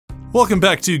Welcome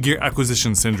back to Gear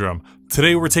Acquisition Syndrome.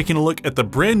 Today we're taking a look at the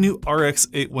brand new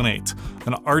RX-818,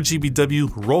 an RGBW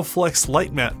Rolleiflex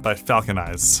light mat by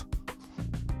FalconEyes.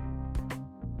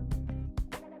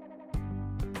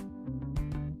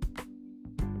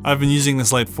 I've been using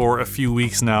this light for a few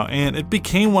weeks now, and it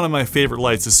became one of my favorite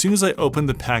lights as soon as I opened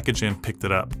the package and picked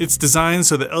it up. It's designed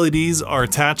so the LEDs are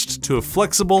attached to a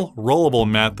flexible, rollable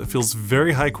mat that feels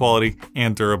very high quality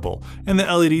and durable. And the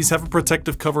LEDs have a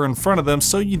protective cover in front of them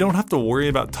so you don't have to worry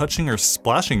about touching or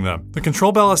splashing them. The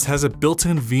control ballast has a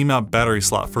built-in V-mount battery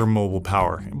slot for mobile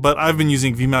power, but I've been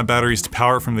using V-mount batteries to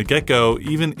power it from the get-go,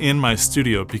 even in my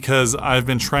studio, because I've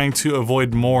been trying to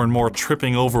avoid more and more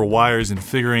tripping over wires and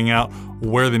figuring out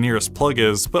where the nearest plug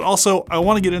is, but also I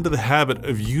want to get into the habit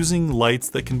of using lights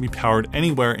that can be powered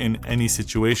anywhere in any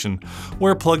situation,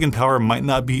 where plug-in power might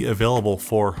not be available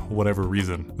for whatever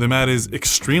reason. The mat is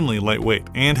extremely lightweight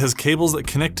and has cables that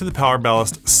connect to the power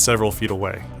ballast several feet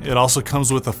away. It also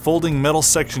comes with a folding metal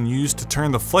section used to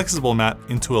turn the flexible mat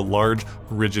into a large,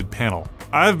 rigid panel.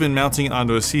 I've been mounting it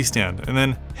onto a C-stand and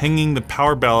then hanging the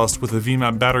power ballast with a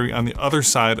V-mount battery on the other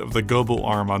side of the gobo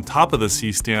arm on top of the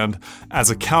C-stand as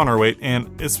a counterweight, and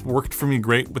it's worked for me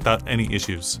great without any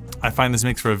issues. I find this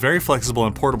makes for a very flexible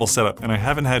and portable setup, and I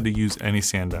haven't had to use any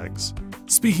sandbags.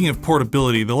 Speaking of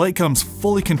portability, the light comes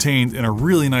fully contained in a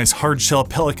really nice hard-shell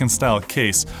Pelican style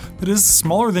case that is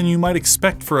smaller than you might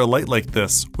expect for a light like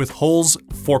this, with holes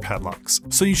for padlocks.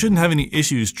 So you shouldn't have any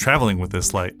issues traveling with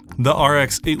this light. The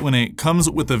RX-818 comes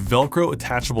with a Velcro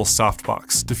attachable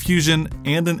softbox, diffusion,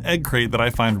 and an egg crate that I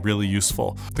find really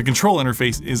useful. The control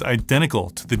interface is identical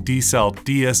to the DESAL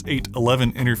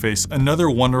D-S811 interface, another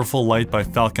wonderful light by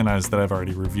FalconEyes that I've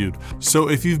already reviewed. So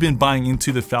if you've been buying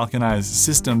into the FalconEyes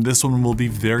system, this one will be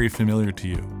very familiar to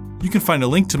you. You can find a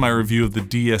link to my review of the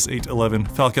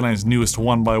DS811, FalconEyes' newest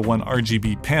 1x1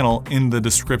 RGB panel, in the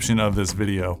description of this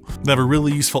video. They have a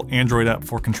really useful Android app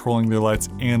for controlling their lights,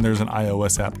 and there's an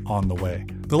iOS app on the way.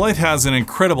 The light has an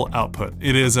incredible output.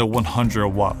 It is a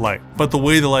 100-watt light, but the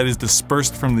way the light is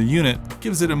dispersed from the unit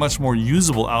gives it a much more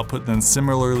usable output than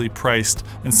similarly priced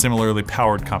and similarly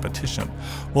powered competition.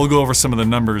 We'll go over some of the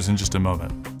numbers in just a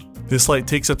moment. This light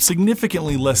takes up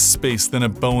significantly less space than a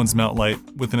Bowens mount light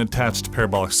with an attached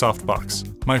parabolic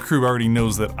softbox. My crew already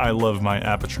knows that I love my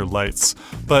aperture lights,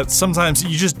 but sometimes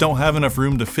you just don't have enough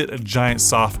room to fit a giant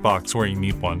softbox where you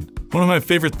need one. One of my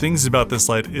favorite things about this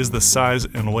light is the size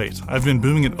and weight. I've been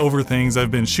booming it over things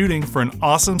I've been shooting for an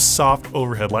awesome soft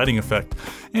overhead lighting effect,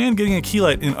 and getting a key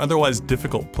light in otherwise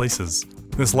difficult places.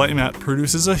 This light mat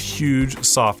produces a huge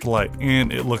soft light,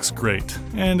 and it looks great,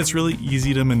 and it's really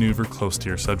easy to maneuver close to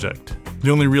your subject.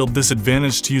 The only real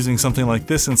disadvantage to using something like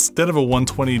this instead of a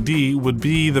 120D would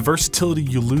be the versatility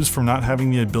you lose from not having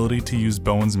the ability to use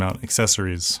Bowens mount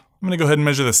accessories. I'm going to go ahead and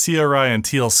measure the CRI and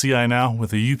TLCI now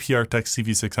with a UPR Tech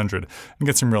CV600 and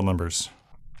get some real numbers.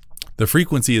 The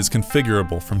frequency is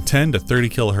configurable from 10 to 30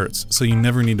 kHz, so you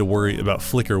never need to worry about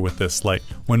flicker with this light.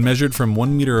 When measured from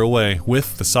 1 meter away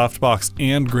with the softbox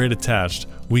and grid attached,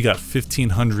 we got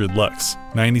 1500 lux,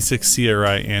 96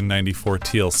 CRI, and 94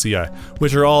 TLCI,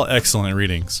 which are all excellent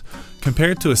readings.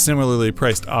 Compared to a similarly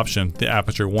priced option, the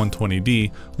Aperture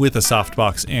 120D, with a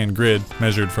softbox and grid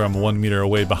measured from 1 meter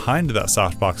away behind that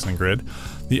softbox and grid,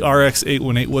 the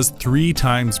RX-818 was 3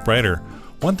 times brighter.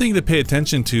 One thing to pay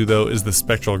attention to though is the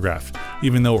spectral graph.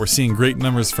 Even though we're seeing great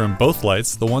numbers from both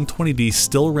lights, the 120D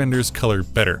still renders color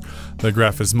better. The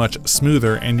graph is much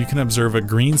smoother, and you can observe a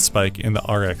green spike in the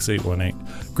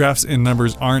RX-818. Graphs and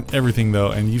numbers aren't everything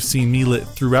though, and you've seen me lit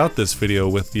throughout this video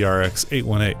with the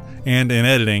RX-818. And in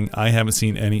editing, I haven't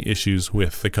seen any issues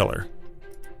with the color.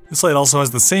 This light also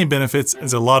has the same benefits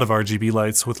as a lot of RGB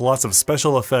lights, with lots of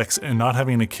special effects and not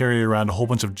having to carry around a whole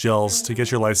bunch of gels to get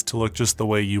your lights to look just the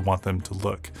way you want them to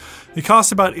look. It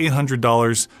costs about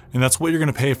 $800, and that's what you're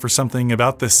going to pay for something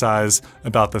about this size,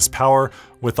 about this power,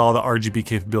 with all the RGB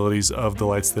capabilities of the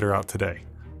lights that are out today.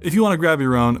 If you want to grab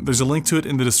your own, there's a link to it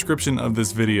in the description of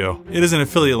this video. It is an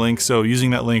affiliate link, so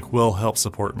using that link will help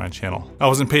support my channel. I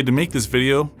wasn't paid to make this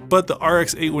video, but the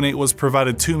RX-818 was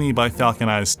provided to me by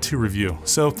FalconEyes to review,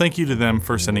 so thank you to them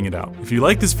for sending it out. If you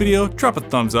like this video, drop a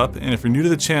thumbs up, and if you're new to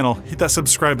the channel, hit that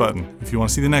subscribe button if you want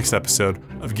to see the next episode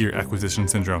of Gear Acquisition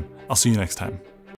Syndrome. I'll see you next time.